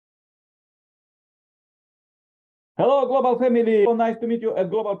Hello, Global Family. So nice to meet you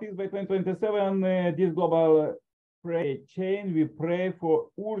at Global Peace by 2027. This global prayer chain, we pray for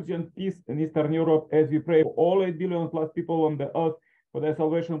urgent peace in Eastern Europe as we pray for all 8 billion plus people on the earth for their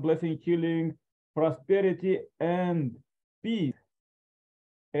salvation, blessing, healing, prosperity, and peace.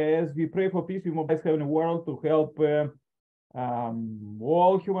 As we pray for peace, we mobilize heaven and world to help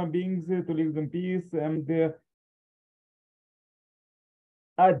all human beings to live in peace. And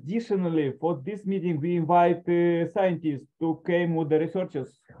additionally, for this meeting, we invite scientists to come with the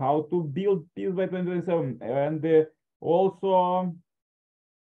researchers how to build peace by 2027. And also,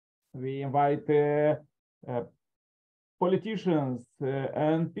 we invite politicians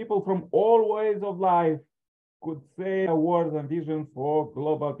and people from all ways of life could say a word and vision for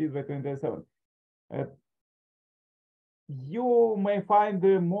global peace by 2027. You may find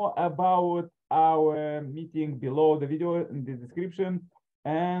more about our meeting below the video in the description.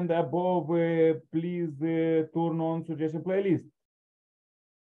 And above, please turn on suggestion playlist.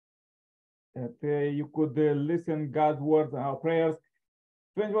 You could listen God's words and our prayers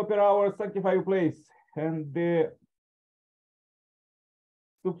 24 per hour, sanctify your place. And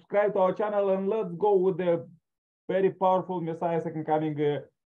subscribe to our channel, and let's go with the very powerful Messiah second coming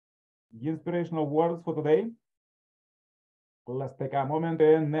inspirational words for today. Let's take a moment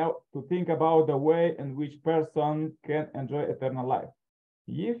now to think about the way in which person can enjoy eternal life.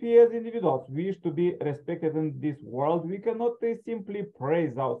 If we as individuals wish to be respected in this world, we cannot simply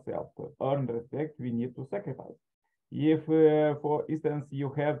praise ourselves. To earn respect, we need to sacrifice. If, for instance, you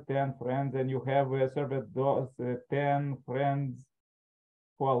have 10 friends and you have served those 10 friends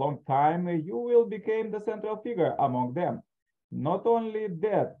for a long time, you will become the central figure among them. Not only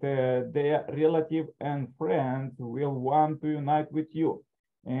that, their relative and friends will want to unite with you.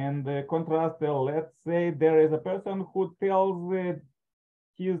 And contrast, let's say there is a person who tells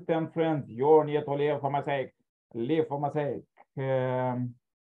his 10 friends, you need to live for my sake, live for my sake.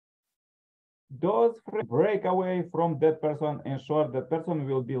 Those friends break away from that person, ensure that person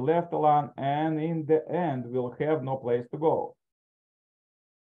will be left alone, and in the end will have no place to go.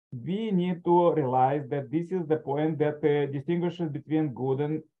 We need to realize that this is the point that distinguishes between good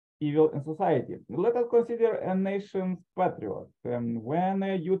and evil in society. Let us consider a nation's patriot. When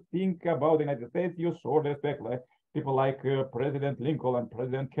you think about the United States, you show respect, like people like President Lincoln and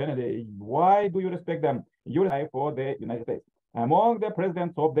President Kennedy. Why do you respect them? You respect for the United States. Among the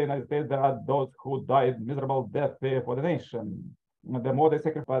presidents of the United States, there are those who died miserable death for the nation. The more they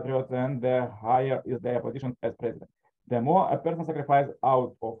sacrifice patriots, and the higher is their position as president. The more a person sacrifices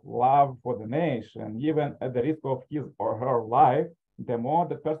out of love for the nation, even at the risk of his or her life, the more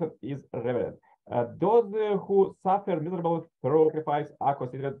the person is revered. Those who suffer miserable through sacrifice are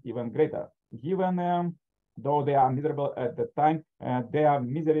considered even greater. Even though they are miserable at the time, their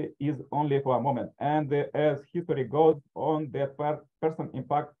misery is only for a moment. And as history goes on, that person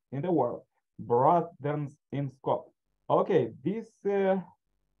impact in the world broadens in scope. Okay, this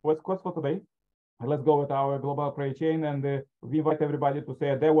was quotes for today. Let's go with our global prayer chain, and we invite everybody to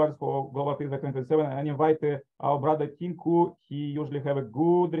say their words for Global Peace by 2027, and invite our brother Tinku. He usually have a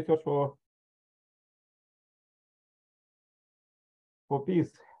good research for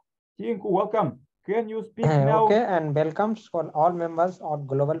peace. Tinku, welcome. Can you speak now? Okay, and welcomes for all members of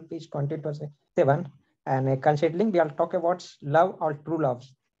Global Peace 2027. And considering we will talk about love or true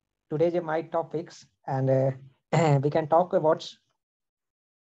loves. Today is my topics, and we can talk about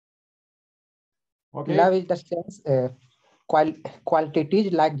love is the sense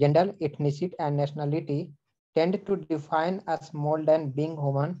qualities like gender, ethnicity, and nationality tend to define us more than being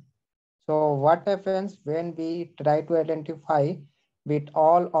human. So what happens when we try to identify with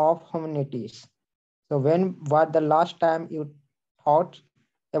all of humanities? So when was the last time you thought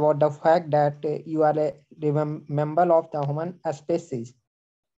about the fact that you are a member of the human species?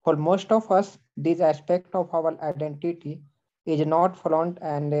 For most of us, this aspect of our identity is not front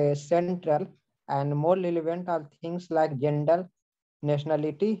and central, and more relevant are things like gender,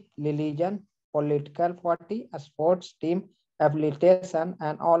 nationality, religion, political party, sports team, affiliation,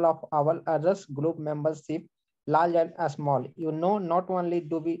 and all of our others group membership, large and small. Not only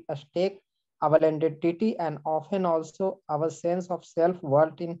do we stake our identity and often also our sense of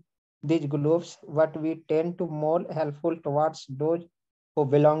self-worth in these groups, but we tend to more helpful towards those who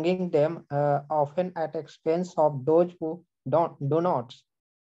belonging them, often at expense of those who do not.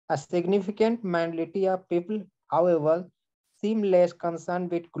 A significant minority of people, however, seem less concerned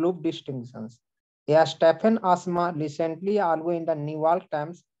with group distinctions. As Stephen Asma recently argued in the New York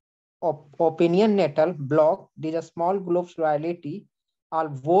Times opinion natal blog, these small groups loyalty are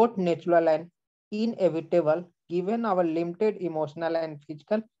both natural and inevitable given our limited emotional and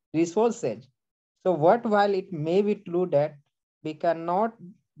physical resources. So what while it may be true that we cannot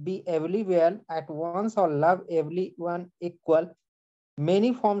be everywhere at once or love everyone equal,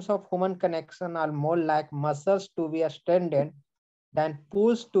 many forms of human connection are more like muscles to be strengthened than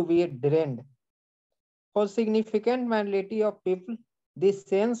pools to be drained. For significant majority of people, this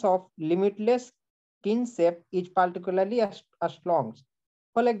sense of limitless kinship is particularly strong.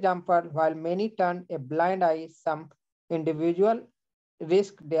 For example, while many turn a blind eye, some individuals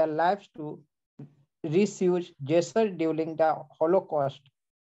risk their lives to refuse Jesus during the Holocaust.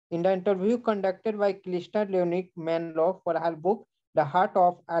 In the interview conducted by Krishna Leonic Manlove for her book, The Heart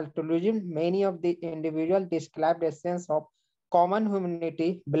of Altruism, many of the individuals described a sense of common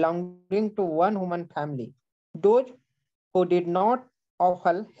humanity belonging to one human family. Those who did not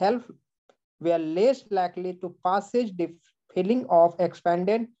offer help were less likely to passage the feeling of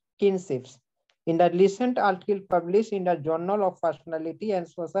expanded kinships. In the recent article published in the Journal of Personality and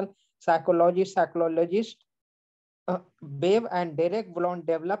Social Psychology, psychologists Babe and Derek Blond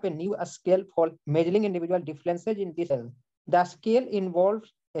develop a new scale for measuring individual differences in this scale. The scale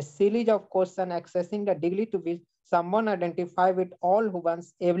involves a series of questions accessing the degree to which someone identifies with all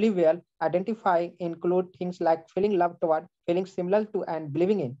humans everywhere. Identify include things like feeling love toward, feeling similar to, and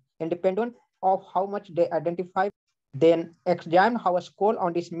believing in, independent of how much they identify. Then examine how a score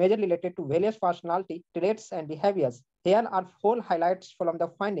on this measure related to various personality traits and behaviors. Here are four highlights from the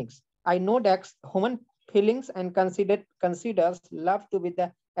findings. I know that human feelings and considers love to be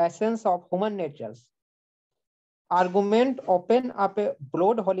the essence of human natures. Argument open up a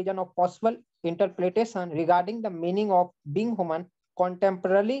broad horizon of possible interpretation regarding the meaning of being human.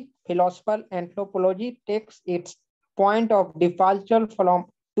 Contemporary philosopher anthropology takes its point of departure from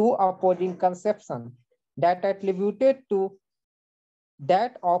two opposing conceptions that attributed to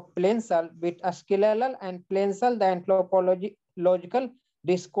that of Plensel with a skeletal and Plensel the anthropological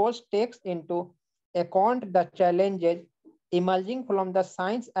discourse takes into account the challenges emerging from the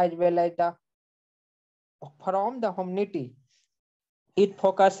science as well as from the humanity. It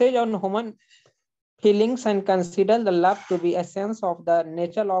focuses on human feelings and considers the love to be essence of the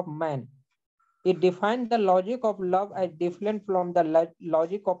nature of man. It defines the logic of love as different from the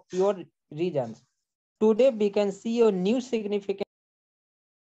logic of pure reasons. Today we can see a new significant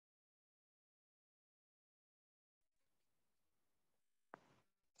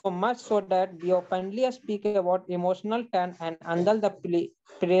so much so that we openly speak about emotional turn and under the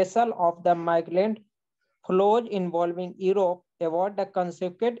pressure of the migrant flows involving Europe about the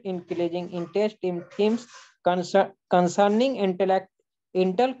consequent increasing interest in themes concerning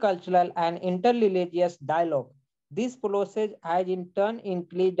intercultural and interreligious dialogue. This process has in turn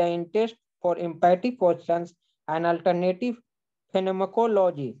increased the interest for empathy questions and alternative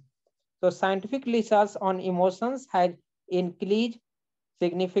phenomenology. So scientific research on emotions has increased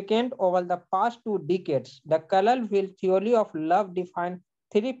significant over the past 2 decades. The color wheel theory of love defined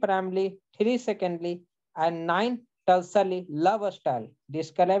three primarily, three secondly, and nine tersely love style,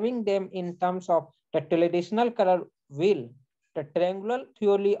 describing them in terms of the traditional color wheel. The triangular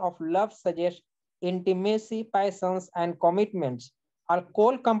theory of love suggests intimacy, passions, and commitments are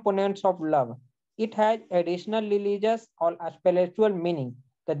core components of love. It has additional religious or spiritual meaning.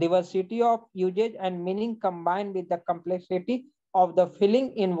 The diversity of usage and meaning combined with the complexity of the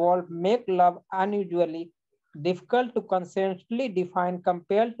feeling involved make love unusually difficult to consistently define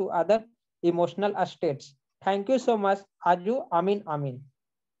compared to other emotional states. Thank you so much, Aju. Amin. Amin.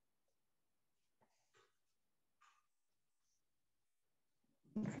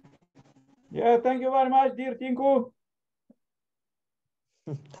 Yeah, thank you very much, dear Tinku.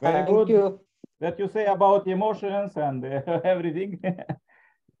 Very Thank good you. that you say about emotions and everything.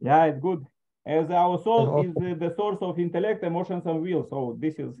 Yeah, it's good. As our soul is the source of intellect, emotions, and will. So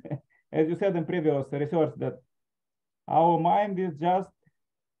this is, as you said in previous research, that our mind is just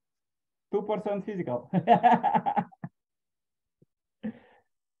 2% physical.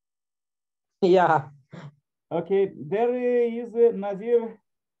 Yeah. Okay, there is Nazir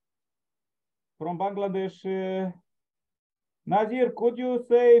from Bangladesh. Nazir, could you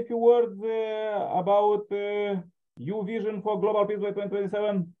say a few words about your vision for global peace by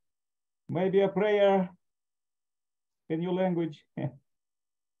 2027? Maybe a prayer in your language.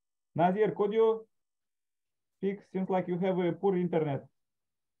 Nazir, could you speak? Seems like you have a poor internet.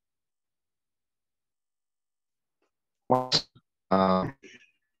 Uh,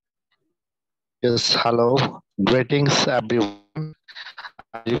 yes, hello. Greetings, everyone.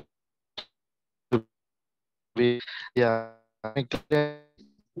 Yeah,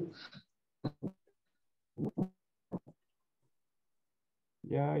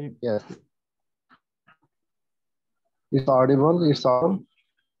 Yeah. yes. It's audible. It's audible.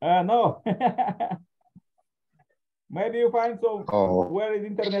 No. Maybe you find some where the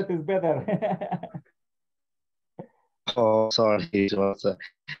internet is better. Oh, sorry, it was,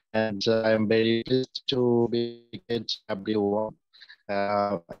 and I'm very pleased to be with everyone.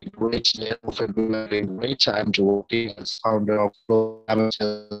 Great day of February, great time to working as founder of Global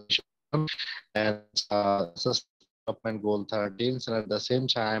and Development Goal 13. And at the same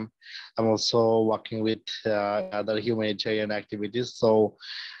time, I'm also working with other humanitarian activities. So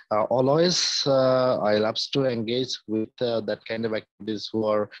always, I love to engage with that kind of activities who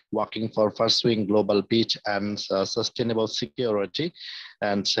are working for pursuing global peace and sustainable security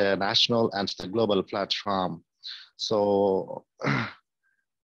and national and the global platform. So,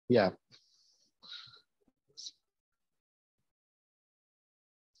 yeah.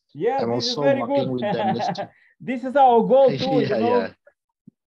 Yeah, I'm this is also very working good. with them. This is our goal too, Yeah, you know. yeah.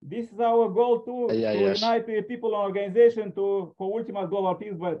 This is our goal too, Yeah, to yes. unite people and organization for ultimate global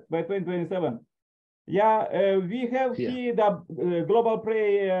peace by 2027. Yeah, we have here the global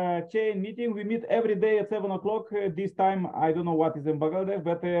prayer chain meeting. We meet every day at 7 o'clock. This time, I don't know what is in Bangladesh,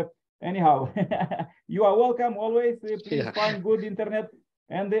 but anyhow, you are welcome always. Please find good internet.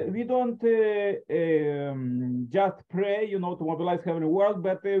 And we don't just pray, you know, to mobilize heavenly world,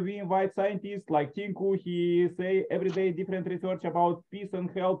 but we invite scientists like Tinku. He say every day different research about peace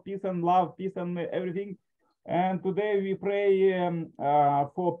and health, peace and love, peace and everything. And today we pray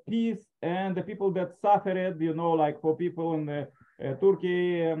for peace and the people that suffered, you know, like for people in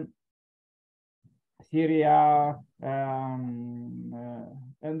Turkey, Syria, and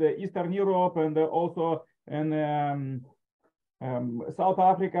Eastern Europe, and also in South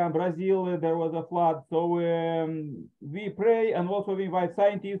Africa and Brazil, there was a flood. So we pray, and also we invite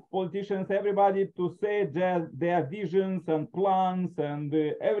scientists, politicians, everybody to say their visions and plans and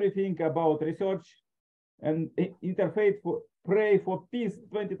everything about research and interfaith, pray for peace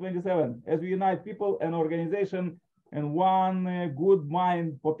 2027 as we unite people and organization and one good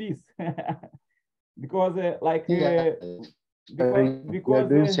mind for peace. Because because we are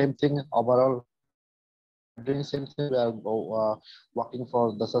doing same thing overall. Doing same thing, we are working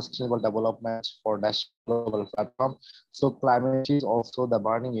for the sustainable development for national global platform. So climate is also the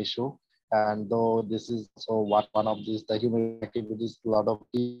burning issue, and though this is so one of these the human activities, a lot of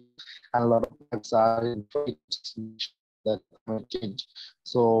people and a lot of things are in the climate change.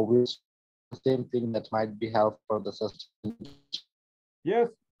 So we the same thing that might be help for the sustainable. Yes,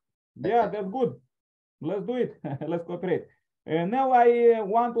 yeah, that's good. Let's do it. Let's cooperate. Now I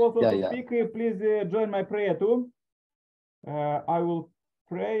want also to speak. Please join my prayer too. I will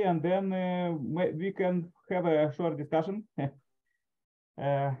pray and then we can have a short discussion.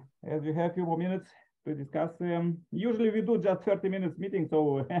 As we have a few more minutes to discuss. Usually we do just 30 minutes meeting,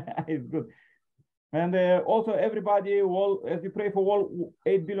 so it's good. And also everybody, as we pray for all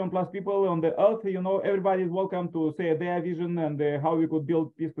 8 billion plus people on the earth, you know, everybody is welcome to say their vision and how we could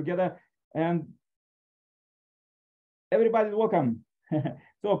build peace together. And everybody is welcome.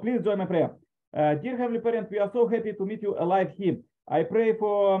 So please join my prayer. Dear Heavenly Parent, we are so happy to meet you alive here. I pray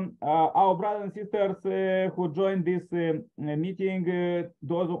for our brothers and sisters who joined this meeting,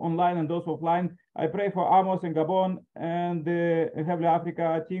 those online and those offline. I pray for Amos in Gabon and Heavenly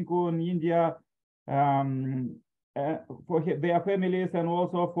Africa, Tinku in India, for their families, and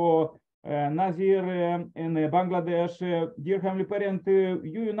also for Nazir in Bangladesh. Dear Heavenly Parent,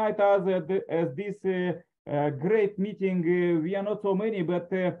 you unite us as this great meeting. We are not so many,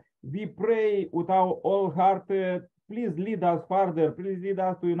 but we pray with our whole heart. Please lead us further. Please lead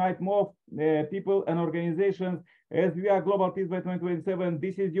us to unite more people and organizations as we are global peace by 2027.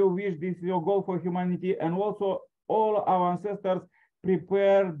 This is your wish. This is your goal for humanity. And also all our ancestors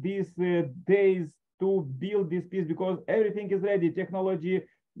prepare these days to build this peace, because everything is ready. Technology,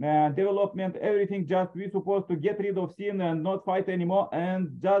 development, everything. Just we're supposed to get rid of sin and not fight anymore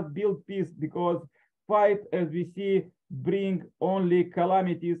and just build peace, because fight, as we see, bring only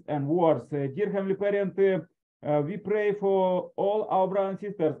calamities and wars. Dear Heavenly Parent, we pray for all our brothers and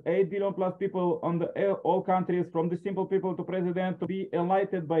sisters, 8 billion plus people on all countries, from the simple people to president, to be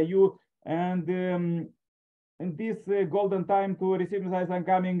enlightened by you, and in this golden time to receive Messiah and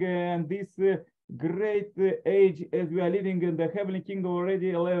coming, and this great age as we are living in the heavenly kingdom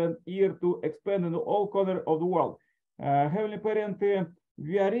already 11th year to expand in all corners of the world. Heavenly Parent,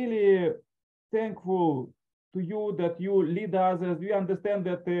 we are really thankful to you that you lead us, as we understand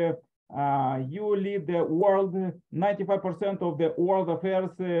that you lead the world, 95% of the world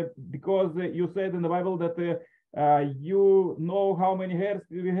affairs, because you said in the Bible that you know how many hairs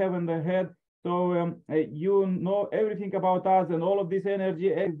we have in the head. So you know everything about us, and all of this energy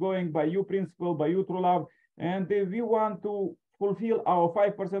is going by you principle, by you true love. And we want to fulfill our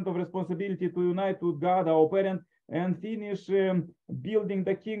 5% of responsibility to unite with God, our parent, and finish building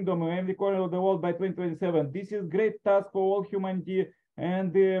the kingdom in every corner of the world by 2027. This is great task for all humanity,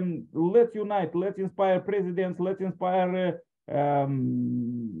 and let's unite, let's inspire presidents, let's inspire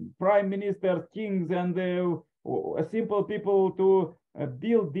prime ministers, kings, and simple people to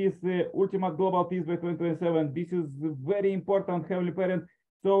build this ultimate global peace by 2027. This is very important, Heavenly Parent.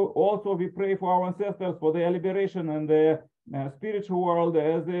 So also we pray for our ancestors, for their liberation and the spiritual world,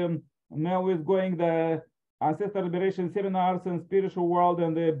 as now is going the ancestor liberation seminars and spiritual world,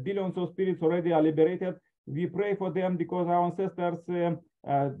 and the billions of spirits already are liberated. We pray for them because our ancestors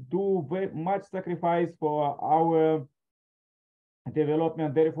do very much sacrifice for our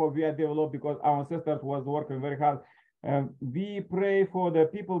development. Therefore, we are developed because our ancestors was working very hard. We pray for the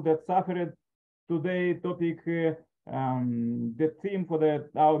people that suffered. Today topic, the theme for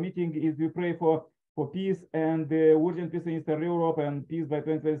our meeting is we pray for peace and urgent peace in Eastern Europe and peace by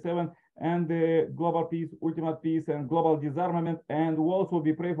 2027, and global peace, ultimate peace, and global disarmament. And also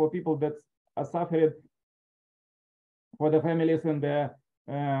we pray for people that are suffered, for the families in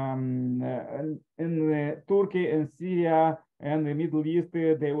Turkey and Syria and the Middle East.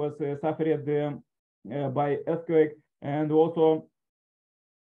 They was suffered by earthquake, and also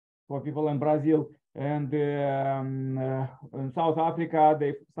for people in Brazil and in South Africa,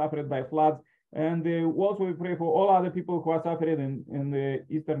 they suffered by floods. And also we pray for all other people who are suffering in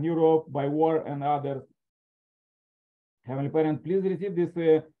Eastern Europe by war and others. Heavenly Parent, please receive this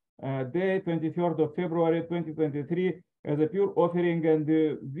day, 23rd of February 2023, as a pure offering, and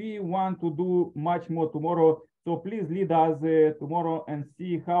we want to do much more tomorrow. So please lead us tomorrow and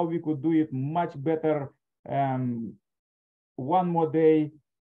see how we could do it much better. One more day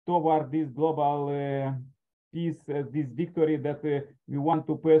toward this global peace, this victory that we want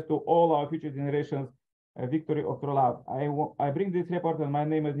to pass to all our future generations, a victory of true love. I bring this report, and my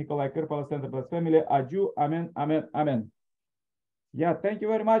name is Nikolai Kirpal, Center Plus Family. Adieu, amen, amen, amen. Yeah, thank you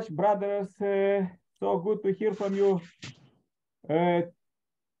very much, brothers. So good to hear from you.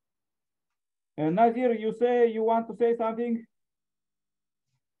 Nazir, you say you want to say something?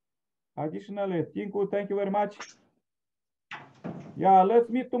 Additionally, Tinku, thank you very much. Yeah, let's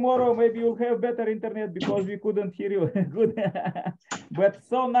meet tomorrow. Maybe you'll have better internet because we couldn't hear you good. But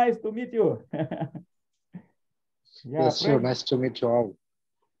so nice to meet you. Yeah, yes, sure. Nice to meet you all.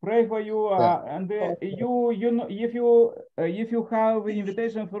 Pray for you, and you know, if you have an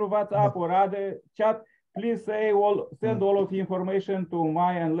invitation through WhatsApp or other chat, please send all of the information to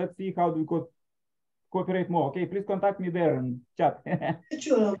Maya, and let's see how we could cooperate more. Okay, please contact me there and chat.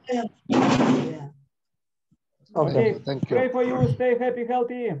 Okay, thank you. Pray for you. Stay happy,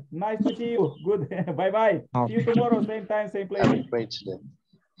 healthy. Nice to see you. Good. Bye-bye. See you tomorrow, same time, same place. Have a great day.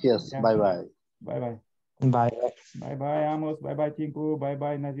 Yes, yeah. Bye-bye. Bye-bye. Bye. Bye-bye, Amos. Bye-bye, Tinku.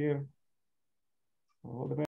 Bye-bye, Nazir.